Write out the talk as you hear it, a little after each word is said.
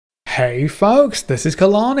Hey folks, this is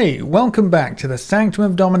Kalani. Welcome back to the Sanctum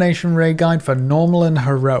of Domination raid guide for normal and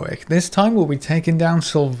heroic. This time we'll be taking down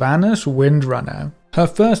Sylvanas Windrunner. Her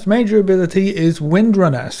first major ability is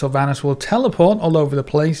Windrunner. Sylvanas will teleport all over the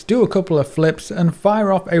place, do a couple of flips, and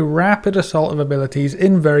fire off a rapid assault of abilities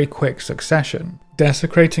in very quick succession.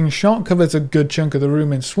 Desecrating Shot covers a good chunk of the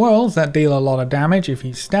room in swirls that deal a lot of damage. If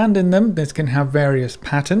you stand in them, this can have various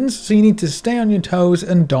patterns, so you need to stay on your toes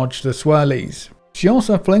and dodge the swirlies. She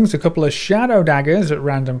also flings a couple of shadow daggers at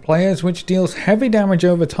random players, which deals heavy damage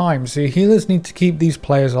over time, so your healers need to keep these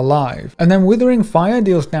players alive. And then Withering Fire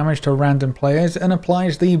deals damage to random players and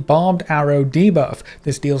applies the Barbed Arrow debuff.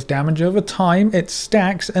 This deals damage over time, it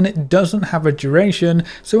stacks, and it doesn't have a duration,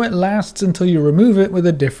 so it lasts until you remove it with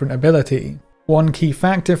a different ability. One key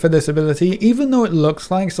factor for this ability, even though it looks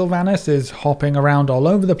like Sylvanas is hopping around all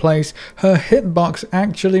over the place, her hitbox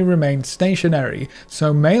actually remains stationary,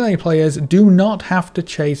 so melee players do not have to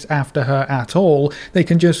chase after her at all. They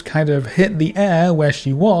can just kind of hit the air where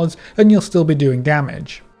she was and you'll still be doing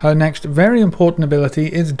damage. Her next very important ability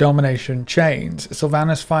is Domination Chains.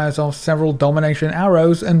 Sylvanas fires off several Domination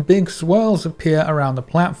Arrows and big swirls appear around the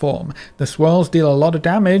platform. The swirls deal a lot of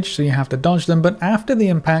damage, so you have to dodge them, but after the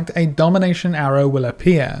impact, a Domination Arrow will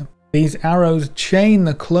appear. These arrows chain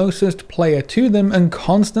the closest player to them and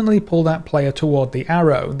constantly pull that player toward the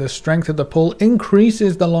arrow. The strength of the pull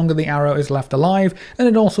increases the longer the arrow is left alive, and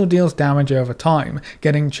it also deals damage over time.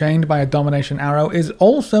 Getting chained by a Domination Arrow is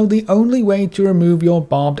also the only way to remove your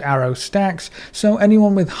Barbed Arrow stacks, so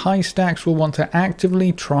anyone with high stacks will want to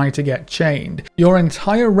actively try to get chained. Your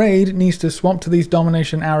entire raid needs to swap to these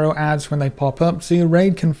Domination Arrow ads when they pop up, so your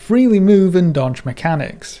raid can freely move and dodge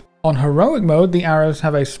mechanics. On heroic mode, the arrows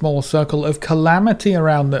have a small circle of calamity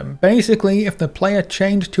around them. Basically, if the player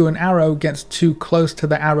chained to an arrow gets too close to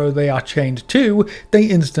the arrow they are chained to, they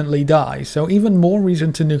instantly die, so even more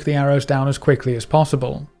reason to nuke the arrows down as quickly as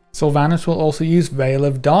possible. Sylvanas will also use Veil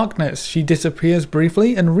of Darkness. She disappears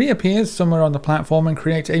briefly and reappears somewhere on the platform and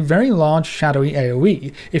creates a very large shadowy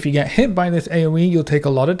AoE. If you get hit by this AoE, you'll take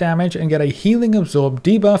a lot of damage and get a Healing Absorb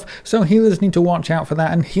debuff, so healers need to watch out for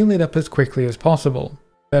that and heal it up as quickly as possible.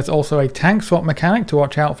 There's also a tank swap mechanic to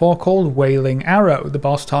watch out for called Wailing Arrow. The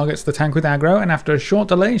boss targets the tank with aggro, and after a short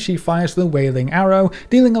delay she fires the Wailing Arrow,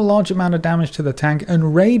 dealing a large amount of damage to the tank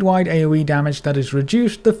and raid-wide AoE damage that is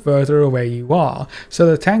reduced the further away you are. So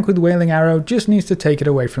the tank with Wailing Arrow just needs to take it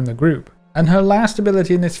away from the group. And her last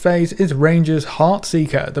ability in this phase is Ranger's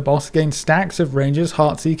Heartseeker. The boss gains stacks of Ranger's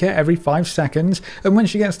Heartseeker every 5 seconds, and when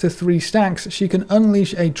she gets to 3 stacks, she can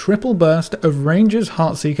unleash a triple burst of Ranger's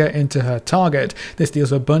Heartseeker into her target. This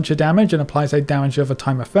deals a bunch of damage and applies a damage over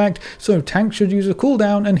time effect, so tanks should use a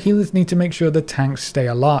cooldown and healers need to make sure the tanks stay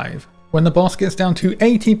alive. When the boss gets down to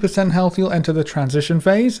 80% health, you'll enter the transition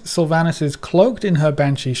phase. Sylvanas is cloaked in her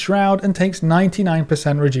Banshee Shroud and takes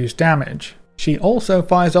 99% reduced damage. She also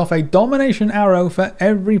fires off a Domination Arrow for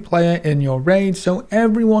every player in your raid, so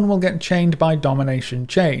everyone will get chained by Domination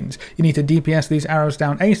Chains. You need to DPS these arrows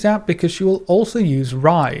down ASAP because she will also use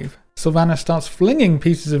Rive. Sylvanas starts flinging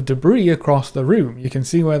pieces of debris across the room. You can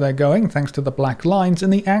see where they're going thanks to the black lines,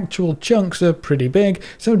 and the actual chunks are pretty big,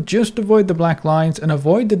 so just avoid the black lines and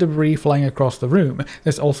avoid the debris flying across the room.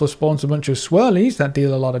 This also spawns a bunch of swirlies that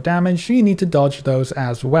deal a lot of damage, so you need to dodge those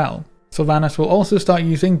as well. Sylvanas will also start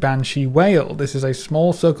using Banshee Wail. This is a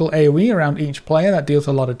small circle AoE around each player that deals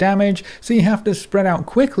a lot of damage, so you have to spread out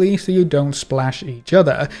quickly so you don't splash each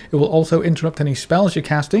other. It will also interrupt any spells you're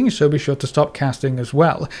casting, so be sure to stop casting as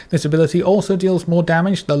well. This ability also deals more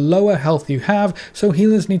damage the lower health you have, so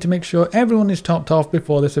healers need to make sure everyone is topped off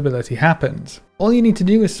before this ability happens. All you need to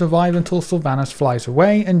do is survive until Sylvanas flies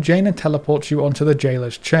away and Jaina teleports you onto the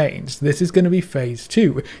Jailer's Chains. This is going to be phase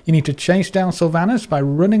 2. You need to chase down Sylvanas by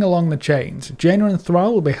running along the chains. Jaina and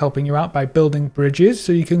Thrall will be helping you out by building bridges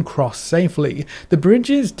so you can cross safely. The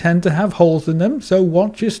bridges tend to have holes in them, so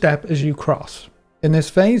watch your step as you cross. In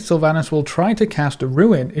this phase, Sylvanas will try to cast a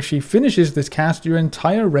Ruin. If she finishes this cast, your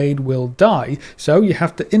entire raid will die, so you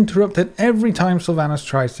have to interrupt it every time Sylvanas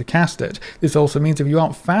tries to cast it. This also means if you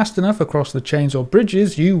aren't fast enough across the chains or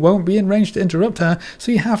bridges, you won't be in range to interrupt her,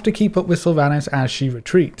 so you have to keep up with Sylvanas as she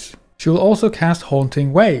retreats. She will also cast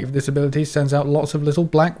Haunting Wave. This ability sends out lots of little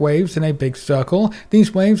black waves in a big circle.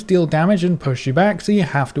 These waves deal damage and push you back, so you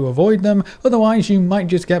have to avoid them, otherwise you might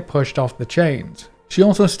just get pushed off the chains. She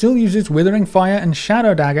also still uses Withering Fire and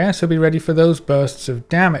Shadow Dagger, so be ready for those bursts of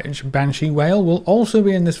damage. Banshee Wail will also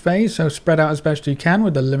be in this phase, so spread out as best you can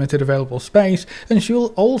with the limited available space, and she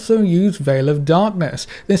will also use Veil of Darkness.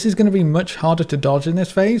 This is going to be much harder to dodge in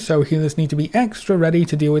this phase, so healers need to be extra ready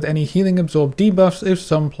to deal with any Healing Absorb debuffs if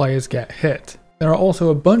some players get hit. There are also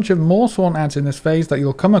a bunch of Morsworn ads in this phase that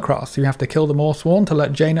you'll come across. You have to kill the Morsworn to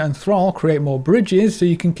let Jaina and Thrall create more bridges so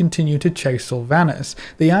you can continue to chase Sylvanas.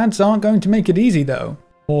 The ads aren't going to make it easy though.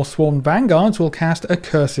 Morsworn Vanguards will cast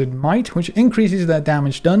Accursed Might, which increases their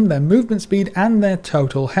damage done, their movement speed, and their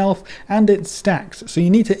total health, and it stacks, so you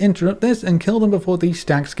need to interrupt this and kill them before these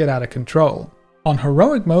stacks get out of control. On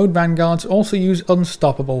Heroic mode, Vanguards also use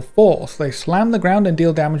Unstoppable Force. They slam the ground and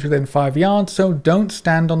deal damage within 5 yards, so don't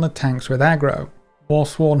stand on the tanks with aggro.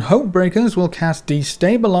 Morsworn Hopebreakers will cast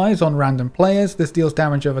Destabilize on random players. This deals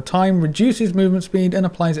damage over time, reduces movement speed, and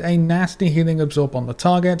applies a nasty healing absorb on the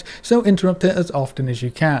target, so interrupt it as often as you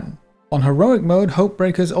can. On Heroic mode,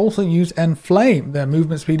 Hopebreakers also use Enflame. Their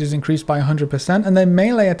movement speed is increased by 100% and their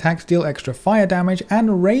melee attacks deal extra fire damage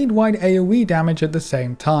and raid-wide AoE damage at the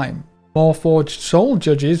same time. Warforged Soul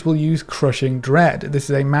Judges will use Crushing Dread. This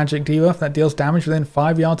is a magic debuff that deals damage within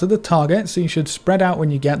 5 yards of the target, so you should spread out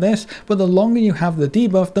when you get this, but the longer you have the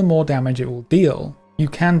debuff, the more damage it will deal. You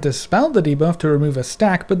can dispel the debuff to remove a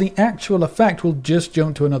stack, but the actual effect will just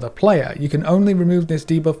jump to another player. You can only remove this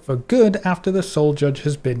debuff for good after the Soul Judge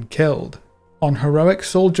has been killed. On Heroic,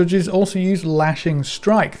 Soul Judges also use Lashing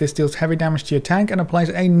Strike. This deals heavy damage to your tank and applies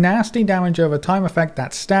a nasty damage over time effect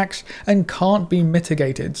that stacks and can't be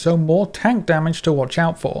mitigated, so more tank damage to watch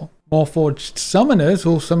out for. Warforged Summoners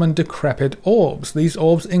will summon Decrepit Orbs. These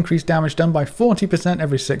orbs increase damage done by 40%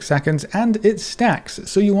 every 6 seconds, and it stacks,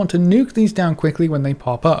 so you want to nuke these down quickly when they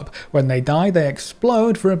pop up. When they die, they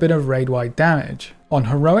explode for a bit of raid-wide damage. On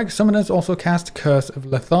Heroic, Summoners also cast Curse of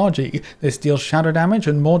Lethargy. This deals shadow damage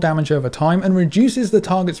and more damage over time and reduces the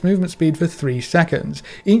target's movement speed for 3 seconds.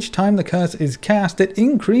 Each time the curse is cast, it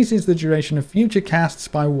increases the duration of future casts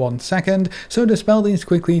by 1 second, so dispel these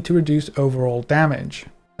quickly to reduce overall damage.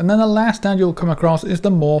 And then the last ad you'll come across is the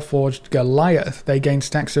Warforged Goliath. They gain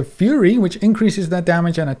stacks of Fury, which increases their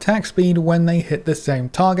damage and attack speed when they hit the same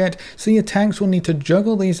target, so your tanks will need to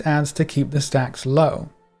juggle these ads to keep the stacks low.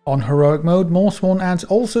 On Heroic mode, Morsworn ads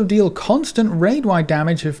also deal constant raid-wide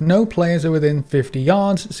damage if no players are within 50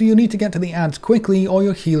 yards, so you'll need to get to the ads quickly or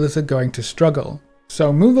your healers are going to struggle.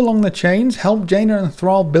 So move along the chains, help Jaina and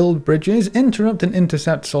Thrall build bridges, interrupt and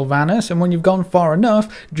intercept Sylvanas, and when you've gone far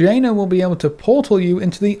enough, Jaina will be able to portal you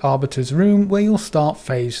into the Arbiter's Room where you'll start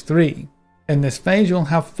phase 3. In this phase you'll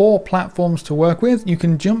have 4 platforms to work with. You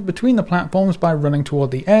can jump between the platforms by running toward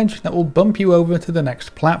the edge that will bump you over to the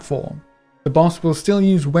next platform. The boss will still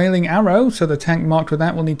use Wailing Arrow, so the tank marked with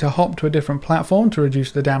that will need to hop to a different platform to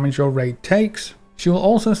reduce the damage your raid takes. She will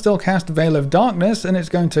also still cast Veil of Darkness, and it's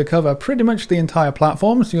going to cover pretty much the entire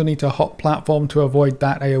platform, so you'll need to hop platform to avoid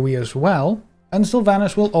that AoE as well. And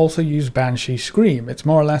Sylvanas will also use Banshee Scream. It's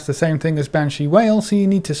more or less the same thing as Banshee Wail, so you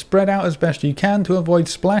need to spread out as best you can to avoid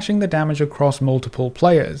splashing the damage across multiple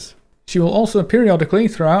players. She will also periodically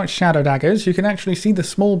throw out shadow daggers. You can actually see the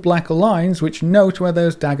small black lines which note where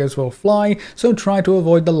those daggers will fly, so try to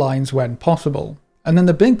avoid the lines when possible. And then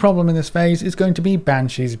the big problem in this phase is going to be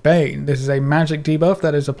Banshees Bane. This is a magic debuff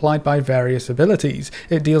that is applied by various abilities.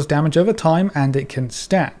 It deals damage over time and it can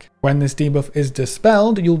stack. When this debuff is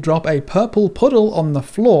dispelled, you'll drop a purple puddle on the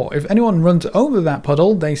floor. If anyone runs over that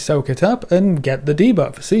puddle, they soak it up and get the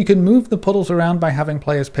debuff. So you can move the puddles around by having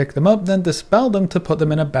players pick them up, then dispel them to put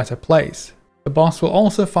them in a better place. The boss will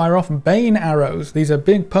also fire off Bane Arrows. These are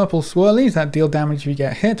big purple swirlies that deal damage if you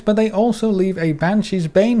get hit, but they also leave a Banshees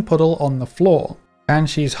Bane puddle on the floor.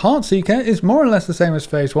 Banshees Heartseeker is more or less the same as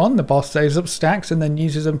phase 1. The boss saves up stacks and then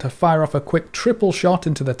uses them to fire off a quick triple shot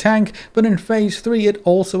into the tank, but in phase 3 it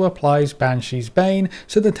also applies Banshees Bane,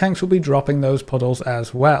 so the tanks will be dropping those puddles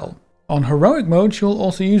as well. On Heroic mode, she will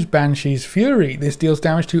also use Banshee's Fury. This deals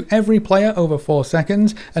damage to every player over 4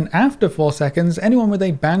 seconds, and after 4 seconds, anyone with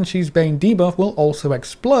a Banshees Bane debuff will also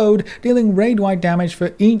explode, dealing raid-wide damage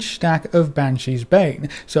for each stack of Banshees Bane.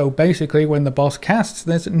 So basically, when the boss casts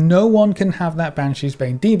this, no one can have that Banshees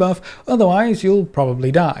Bane debuff, otherwise you'll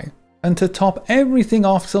probably die. And to top everything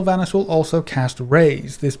off, Sylvanas will also cast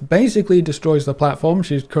Raze. This basically destroys the platform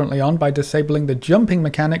she's currently on by disabling the jumping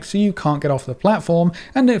mechanic so you can't get off the platform,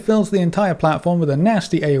 and it fills the entire platform with a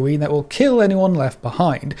nasty AoE that will kill anyone left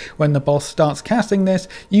behind. When the boss starts casting this,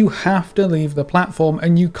 you have to leave the platform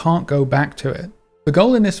and you can't go back to it. The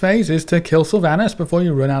goal in this phase is to kill Sylvanas before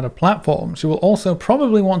you run out of platforms. You will also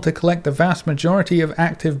probably want to collect the vast majority of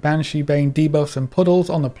active Banshee Bane debuffs and puddles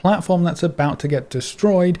on the platform that's about to get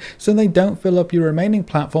destroyed, so they don't fill up your remaining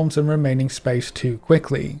platforms and remaining space too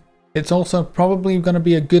quickly. It's also probably going to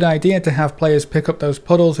be a good idea to have players pick up those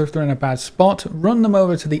puddles if they're in a bad spot, run them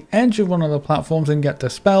over to the edge of one of the platforms and get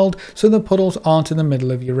dispelled, so the puddles aren't in the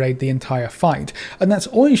middle of your raid the entire fight. And that's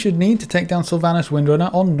all you should need to take down Sylvanas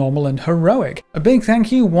Windrunner on Normal and Heroic. A big thank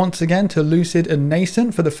you once again to Lucid and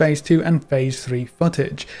Nascent for the Phase 2 and Phase 3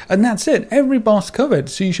 footage. And that's it, every boss covered,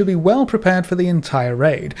 so you should be well prepared for the entire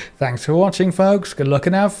raid. Thanks for watching folks, good luck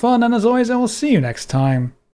and have fun, and as always I will see you next time.